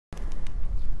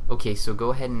Okay, so go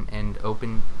ahead and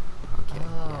open. Okay.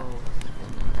 Oh.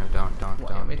 Yeah. No, don't.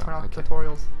 What, let me turn off okay.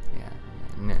 tutorials. Yeah.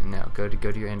 No. Go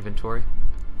to your inventory.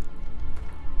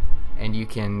 And you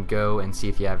can go and see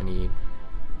if you have any.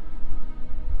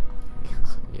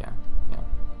 Yeah.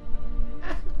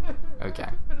 Okay.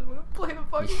 I just want to play the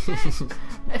fucking game.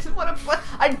 I just want to play.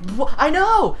 I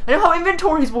know how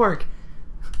inventories work.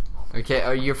 Okay.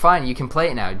 Oh, you're fine. You can play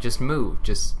it now. Just move.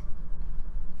 Just.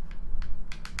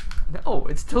 No,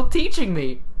 it's still teaching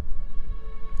me.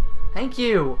 Thank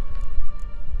you.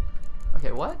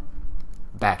 Okay, what?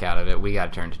 Back out of it. We gotta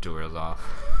turn tutorials off.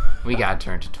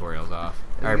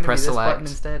 Alright, press select. Button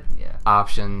instead? Yeah.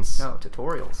 Options. No,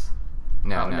 tutorials.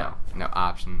 No,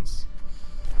 options.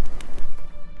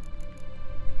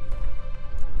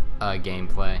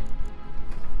 Gameplay.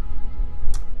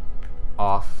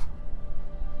 Off.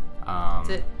 That's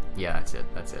it? Yeah,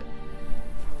 that's it.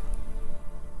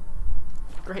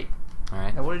 Great.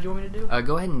 Alright. Now what did you want me to do?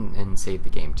 Go ahead and save the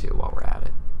game too while we're at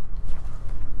it.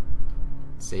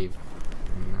 Save.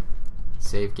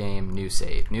 Save game, new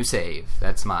save.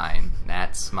 That's mine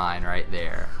right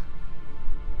there.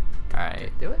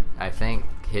 Alright. Do it? I think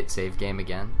hit save game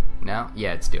again. No?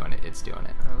 Yeah, it's doing it.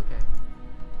 Oh, okay.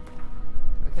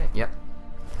 Okay. Yep.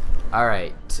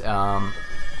 Alright. Now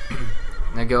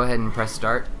go ahead and press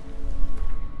start.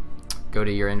 Go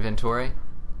to your inventory.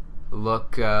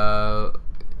 Look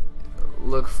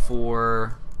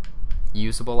for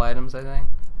usable items, I think.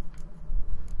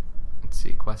 Let's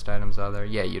see, quest items are there.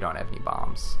 Yeah, you don't have any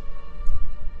bombs.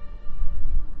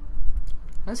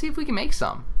 Let's see if we can make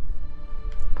some.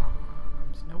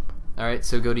 Bombs, nope. Alright,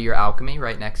 so go to your alchemy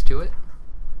right next to it.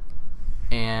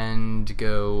 And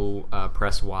go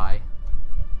press Y.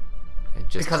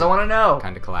 Just because I want to know.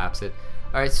 Kind of collapse it.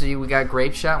 Alright, so we got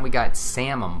grape shot and we got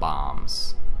salmon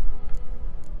bombs.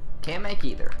 Can't make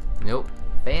either. Nope.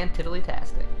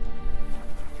 Fan-tiddly-tastic.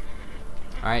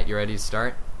 Alright, you ready to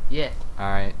start? Yeah.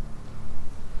 Alright.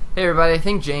 Hey everybody, I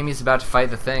think Jamie's about to fight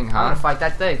the thing, huh? I'm gonna fight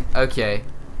that thing. Okay.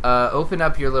 Open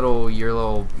up your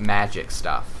little magic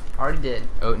stuff. Already did.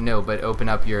 Oh no, but open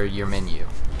up your menu.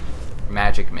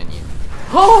 Magic menu.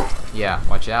 Oh! Yeah,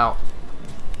 watch out.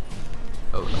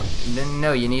 Oh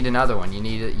no, you need another one. You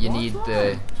need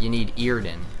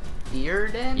Earden.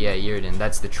 Earden? Yeah, Earden.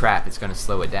 That's the trap. It's gonna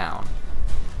slow it down.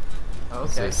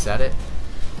 Okay. So set it.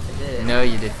 I did. No,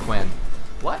 you did Quinn.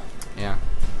 What? Yeah.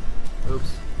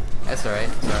 Oops. That's alright.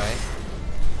 It's alright.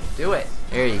 Do it.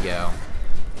 There you go.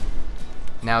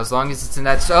 Now, as long as it's in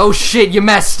that. Oh shit! You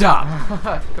messed up.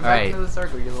 Come back into the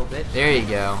circle, you little bitch. There you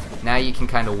go. Now you can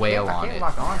kind of wail on it. I can't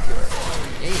lock onto it.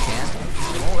 Yeah, you can.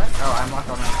 Oh, I'm locked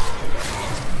on that.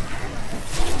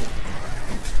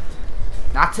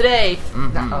 Not today.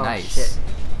 Mm-hmm, no, oh, nice. Shit.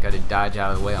 Got to dodge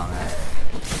out of the way on that.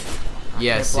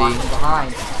 Yeah, see. Block from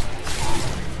behind.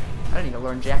 I don't need to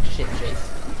learn jack shit,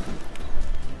 Chase.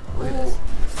 Look at this.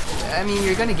 I mean,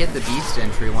 you're gonna get the beast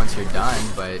entry once you're done,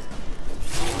 but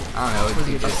I don't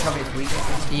know. Tell me it's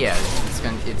weakness. Yeah,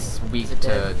 it's weak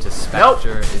to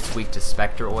specter. Nope. It's weak to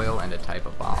specter oil and a type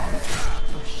of bomb.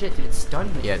 Oh shit! Did it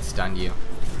stun me? Yeah, it stunned you.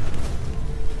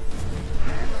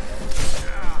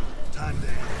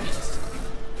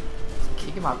 It's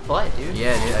kicking my butt, dude.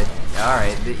 Yeah, all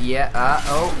right. Yeah.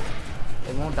 Oh.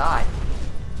 It won't die.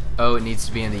 Oh, it needs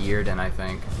to be in the Earden, I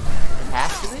think. It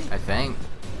has to be. I think.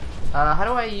 How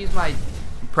do I use my?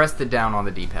 Press the down on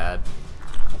the D-pad.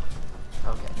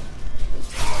 Okay.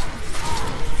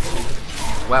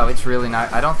 Wow, it's really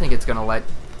not. I don't think it's gonna let.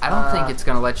 I don't think it's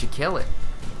gonna let you kill it.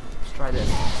 Let's try this.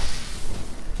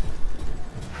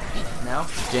 No.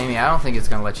 Jamie, I don't think it's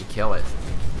gonna let you kill it.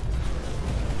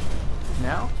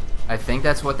 No. I think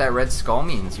that's what that red skull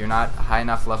means. You're not high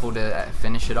enough level to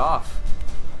finish it off.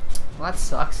 Well, that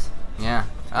sucks. Yeah.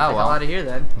 Get Oh the well. hell out of here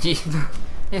then.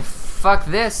 Yeah, fuck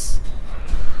this.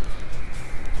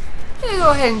 Yeah, go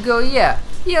ahead and go. Yeah.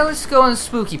 Let's go in a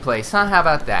spooky place, huh? How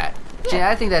about that? Yeah,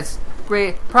 I think that's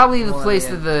great. Probably the place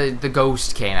that the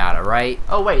ghost came out of, right?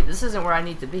 Oh wait, this isn't where I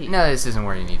need to be. No, this isn't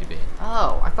where you need to be.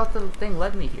 Oh, I thought the thing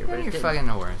led me here, but it You're didn't. fucking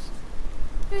horse.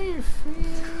 You're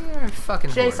a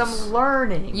fucking Chase, horse. I'm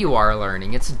learning. You are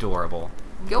learning. It's adorable.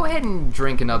 Go ahead and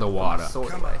drink another water.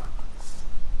 Sword away.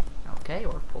 Okay,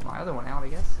 or pull my other one out, I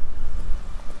guess.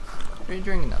 Drink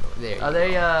another one. There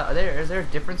you go. Is there a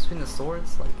difference between the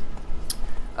swords? Like.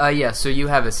 Yeah. So you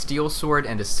have a steel sword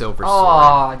and a silver sword.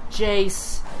 Aw,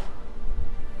 Jace.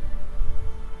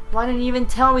 Why didn't you even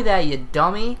tell me that, you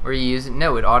dummy? Or you use it?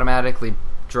 No, it automatically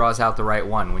draws out the right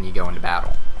one when you go into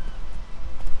battle.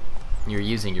 You're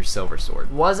using your silver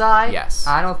sword. Was I? Yes.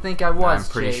 I don't think I was.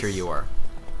 I'm pretty Jace. sure you are.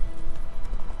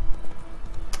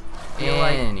 Feel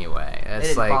like Anyway, they that's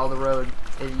didn't like follow the road.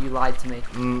 You lied to me.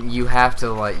 You have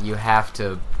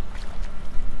to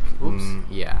Oops.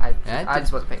 Yeah. I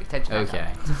just wasn't paying attention.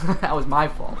 Okay. That was my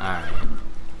fault. Alright.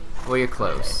 Well, you're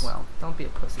close. Okay, well, don't be a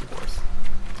pussy horse.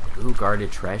 Ooh,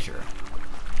 guarded treasure.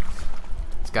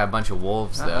 It's got a bunch of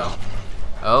wolves, though. Uh-oh.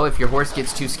 Oh, if your horse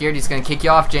gets too scared, he's gonna kick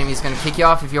you off, Jamie. He's gonna kick you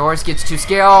off if your horse gets too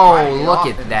scared. Oh, look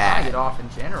at I that. get off in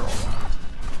general.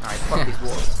 Alright, fuck these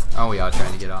wolves. Oh, we all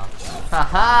trying to get off.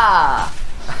 Haha!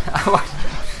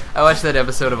 I watched that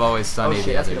episode of Always Sunny shit,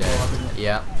 the that's other gonna blow up, day. isn't it?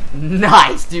 Yeah.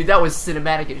 Nice, dude. That was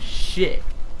cinematic as shit.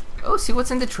 Oh, see what's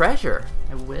in the treasure.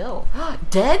 I will.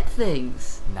 Dead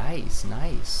things. Nice,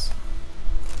 nice.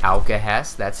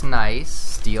 Alcahest, that's nice.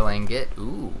 Steel ingot.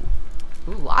 Ooh.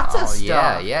 Ooh, lots of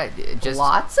stuff. Yeah. Just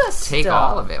lots of take stuff.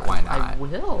 all of it. Why not? I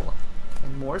will.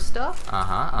 And more stuff.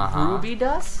 Ruby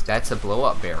dust. That's a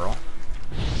blow-up barrel.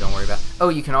 Don't worry about. Oh,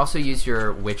 you can also use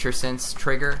your Witcher Sense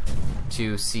trigger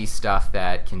to see stuff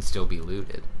that can still be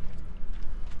looted.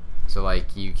 So,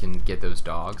 like, you can get those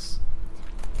dogs.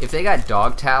 If they got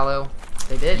dog tallow,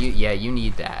 They did. you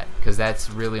need that because that's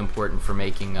really important for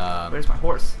making. Where's my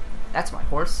horse? That's my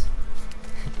horse.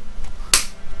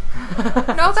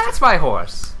 No, that's my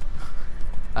horse.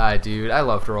 Dude, I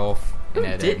loved Rolf and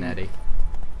Ed, didn't? and Eddie.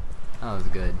 That was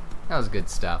good. That was good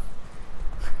stuff.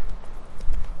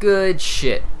 Good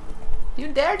shit. You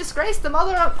dare disgrace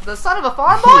the son of a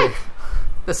farm boy?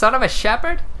 The son of a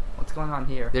shepherd? What's going on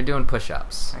here? They're doing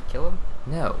push-ups. Can I kill him?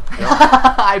 No.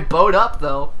 I bowed up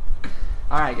though.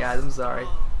 Alright guys, I'm sorry.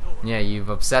 Yeah, you've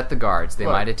upset the guards. They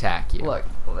might attack you. Look,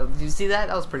 did you see that?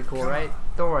 That was pretty cool, right?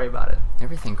 Don't worry about it.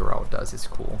 Everything Geralt does is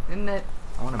cool. Isn't it?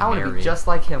 I want I to want to be just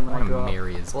like him when I grow up.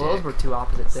 marry his Well, dick. those were two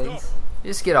opposite things.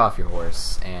 Just get off your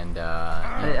horse and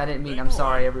I didn't mean. I'm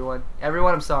sorry, everyone.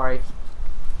 Everyone, I'm sorry.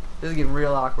 This is getting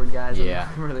real awkward, guys. Yeah.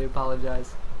 I really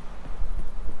apologize.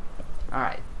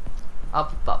 Alright.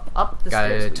 Up the stairs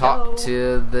gotta we talk go.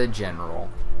 to the general.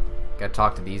 Gotta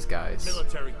talk to these guys.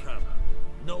 Military camp.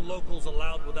 No locals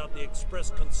allowed without the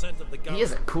express consent of the government. He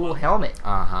has a cool helmet.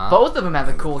 Uh-huh. Both of them have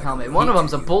a cool helmet. One of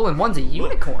them's a bull and one's a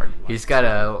unicorn. He's got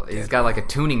like a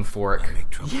tuning fork.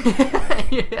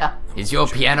 Yeah. Is your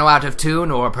piano out of tune,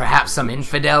 or perhaps some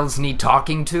infidels need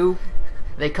talking to?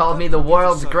 They called me the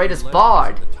world's greatest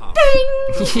bard.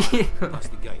 Ding!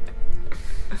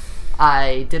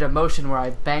 I did a motion where I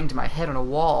banged my head on a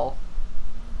wall.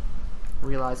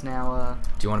 Realize now,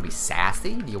 Do you want to be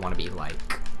sassy? Do you want to be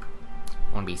like...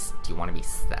 do you want to be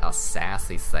a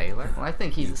sassy sailor? well, I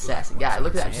think he's a sassy guy.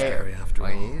 Look at that hair. Well,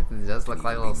 he does look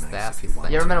like a little sassy sailor.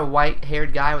 You ever met a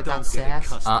white-haired guy without sass?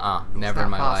 Never in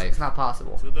my life. It's not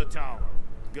possible. To the tower.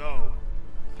 Go.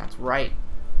 That's right.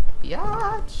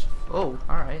 Biatch. Oh,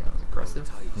 alright. That was aggressive.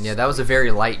 Yeah, that was a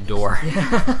very light door.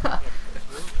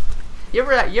 You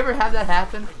ever have that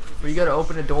happen? Where you go to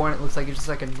open a door and it looks like it's just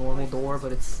like a normal door,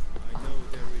 but it's...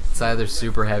 It's either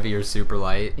super heavy or super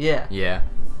light. Yeah. Yeah.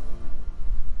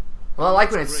 Well, I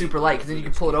like when it's super light, because then you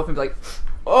can pull it open and be like,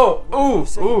 oh,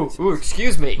 ooh,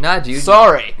 excuse me. Nah, dude.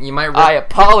 Sorry. You might. I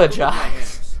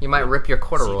apologize. You might rip your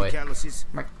corduroy.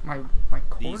 My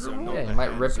corduroy? Yeah, you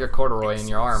might rip your corduroy in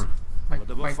your arm.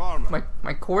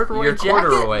 My corduroy Your jacket?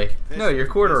 corduroy. No, your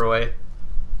corduroy.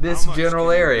 This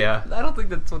general area. I don't think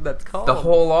that's what that's called. The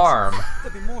whole arm.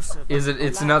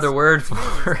 It's another word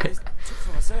for it.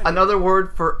 Another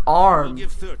word for arm.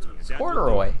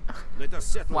 Corduroy.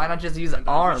 Why not just use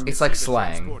arm? It's like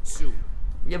slang.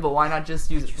 Yeah, but why not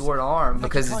just use the word arm?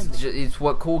 Because it's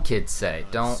what cool kids say.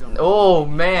 Don't. Oh,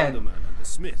 man.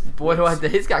 Boy, do I...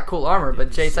 He's got cool armor,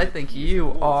 but Chase, I think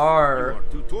you are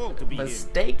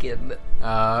mistaken.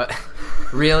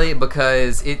 Really?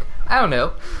 Because I don't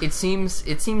know. It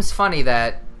seems funny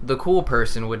that the cool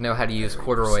person would know how to use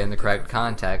corduroy in the correct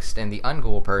context, and the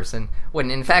uncool person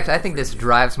wouldn't. In fact, I think this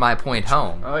drives my point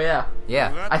home. Oh, yeah.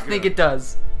 Yeah. I think it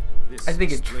does. I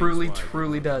think it truly,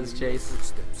 truly does,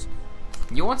 Chase.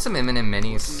 You want some M&M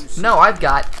minis? No, I've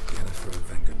got...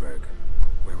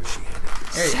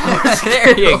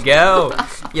 There you go.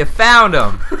 You found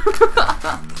them.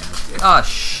 Oh,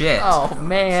 shit. Oh,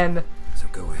 man. So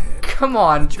go ahead. Come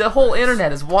on, the whole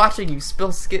internet is watching you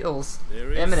spill Skittles.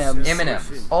 M&M's.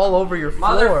 M&M's. All over your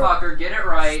floor. Motherfucker, get it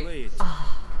right.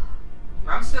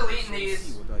 I'm still eating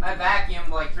these. I vacuumed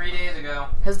like 3 days ago.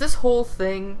 Has this whole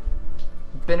thing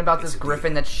been about this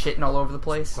griffin that's shitting all over the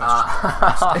place? Is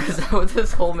that what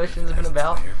this whole mission's been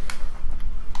about?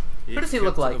 Who does he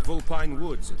look like?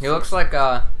 He looks like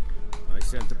I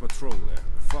sent a patrol there.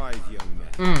 5 young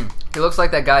men. He looks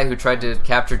like that guy who tried to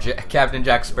capture Captain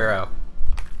Jack Sparrow.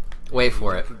 Wait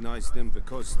for it. Recognized them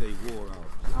because they wore out.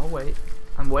 I'll wait.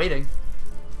 I'm waiting.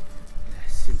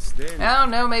 Since then, I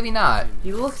don't know, maybe not.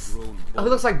 He looks... Oh, he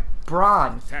looks like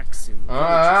Bronn Oh,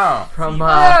 yeah. from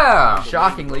Yeah.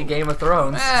 shockingly Game of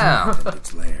Thrones. Yeah.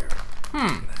 Its lair.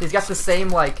 He's got the same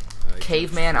like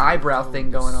caveman eyebrow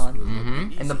thing going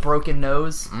on, and the broken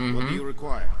nose. What do you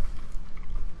require?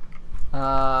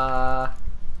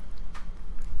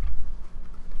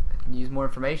 Use more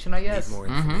information, I guess. Need more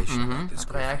information about this Not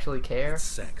that I griffin. actually care. Its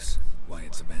sex. Why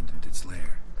it's abandoned its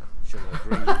lair. Shall I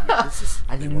bring you witnesses?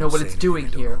 I need to know what it's doing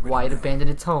here. Why it abandoned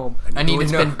its home. I need Who to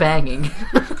it's know. been banging.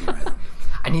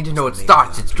 I need to know its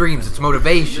thoughts, its dreams, its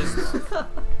motivations.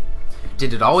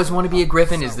 Did it always want to be a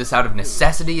griffin? Is this out of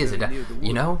necessity? Is it,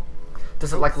 you know?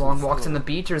 Does it like long walks on the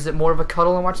beach, or is it more of a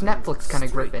cuddle and watch Netflix kind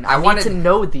of griffin? I wanted- need to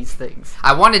know these things.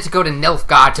 I wanted to go to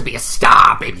Nilfgaard to be a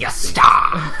star, baby, a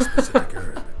star. Specific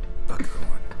herb.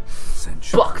 Buckthorn. Send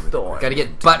sugar with Buckthorn. Gotta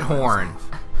get butthorn.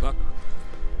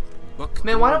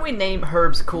 Man, why don't we name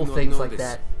herbs cool things like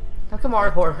that? How come our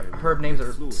herb names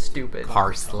are stupid?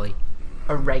 Parsley.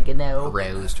 Oregano.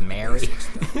 Rosemary.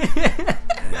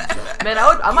 Man,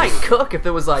 I might cook if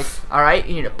it was like, alright,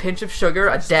 you need a pinch of sugar,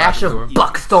 a dash of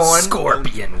buckthorn.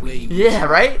 Scorpion weed. Yeah,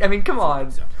 right? I mean, come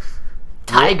on.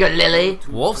 Tiger lily.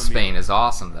 Wolfsbane is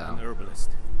awesome, though. Herbalist.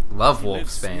 Love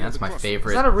Wolfsbane. That's my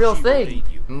favorite. It's not a real thing.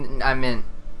 I meant,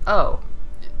 Oh,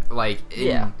 like,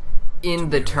 Yeah. in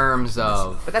the terms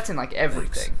of... but that's in like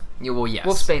everything. Yeah, well, yes.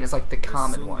 Wolfsbane is like the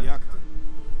common one.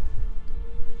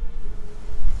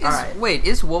 Alright. Wait,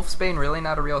 is Wolfsbane really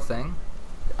not a real thing?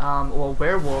 Well,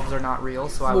 werewolves are not real,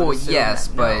 so I would Well, assume yes,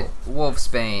 that, but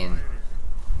Wolfsbane...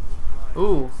 no.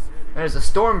 Ooh, there's a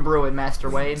storm brewing, Master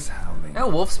Wade. No,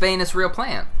 Wolfsbane is a real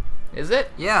plant. Is it?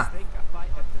 Yeah.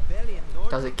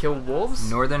 Does it kill wolves?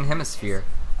 Northern Hemisphere.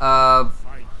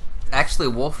 Actually,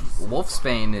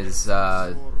 Wolfsbane is,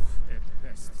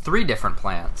 3 different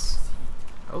plants.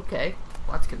 Okay.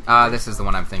 Well, that's confusing. This is the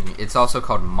one I'm thinking. It's also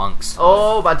called monks.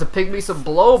 Oh, about to pick me some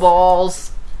blow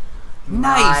balls.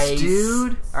 Nice,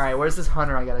 dude. Alright, where's this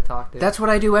hunter I gotta talk to? That's what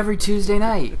I do every Tuesday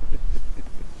night.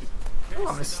 Ooh,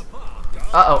 I'm just...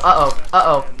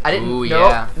 Uh-oh. I didn't... Ooh, nope,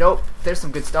 yeah. Nope. There's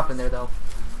some good stuff in there, though.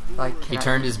 Like, He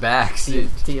turned his back. Do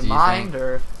you mind, think?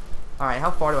 or... Alright, how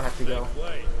far do I have to go?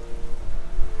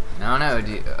 No.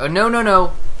 No.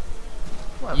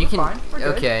 What, You we're can. fine. We're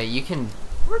good. Okay, you can.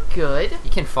 We're good. You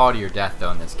can fall to your death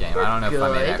though in this game. I don't know if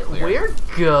I made that clear. We're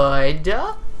good.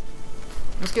 I'm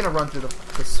just gonna run through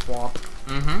the swamp.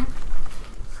 Mm-hmm.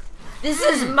 This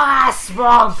is my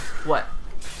swamp! What?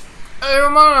 Hey,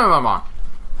 come on.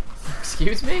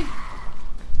 Excuse me?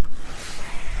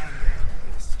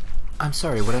 I'm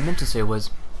sorry. What I meant to say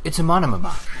was, it's a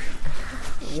monomama.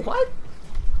 What?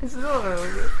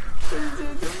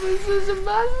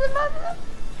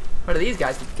 What are these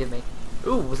guys give me?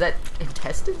 Ooh, was that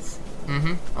intestines?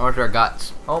 Mm-hmm. Or our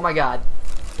guts. Oh my god.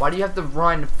 Why do you have to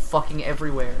run fucking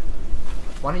everywhere?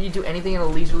 Why don't you do anything at a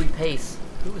leisurely pace?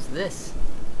 Who is this?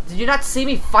 Did you not see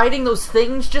me fighting those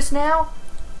things just now?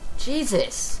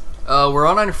 Jesus. We're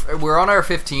on our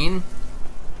 15.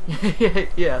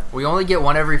 Yeah. We only get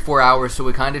one every 4 hours, so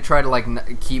we kind of try to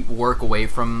like keep work away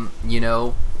from, you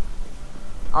know.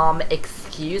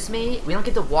 Excuse me? We don't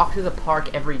get to walk through the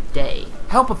park every day.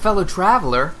 Help a fellow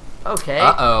traveler. Okay.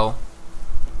 Uh-oh.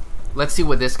 Let's see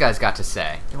what this guy's got to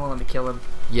say. You won't let me kill him.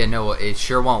 Yeah, no, it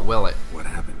sure won't, will it? What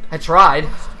happened? I tried.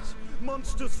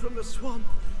 Monsters from the swamp.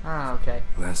 Ah, okay.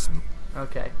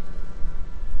 Okay.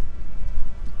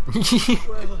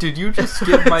 Did you just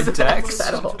skip my text? Is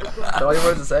that all you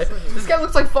wanted to say? This guy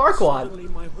looks like Farquaad. Suddenly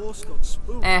my horse got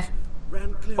spooked.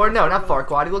 Ran clear Or no, of not the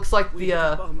Farquaad. He looks like the,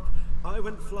 bump. I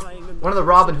went flying and one of the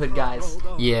Robin Hood guys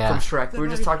Yeah. from Shrek. We were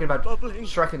just talking about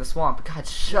Shrek in the swamp. God,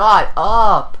 shut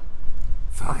up!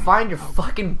 I'll find your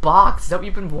fucking box. Is that what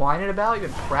you've been whining about?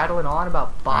 You've been prattling on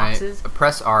about boxes? Alright,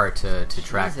 press R to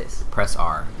track. Jesus. Press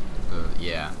R.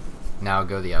 Yeah. Now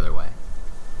go the other way.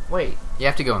 Wait, You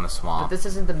have to go in the but swamp. this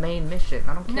isn't the main mission.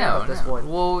 I don't care No, about this one.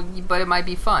 Well, but it might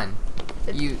be fun.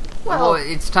 well, Well,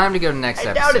 it's time to go to next I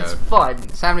episode. doubt it's fun.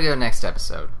 It's time to go to next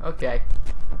episode. Okay.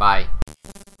 Bye.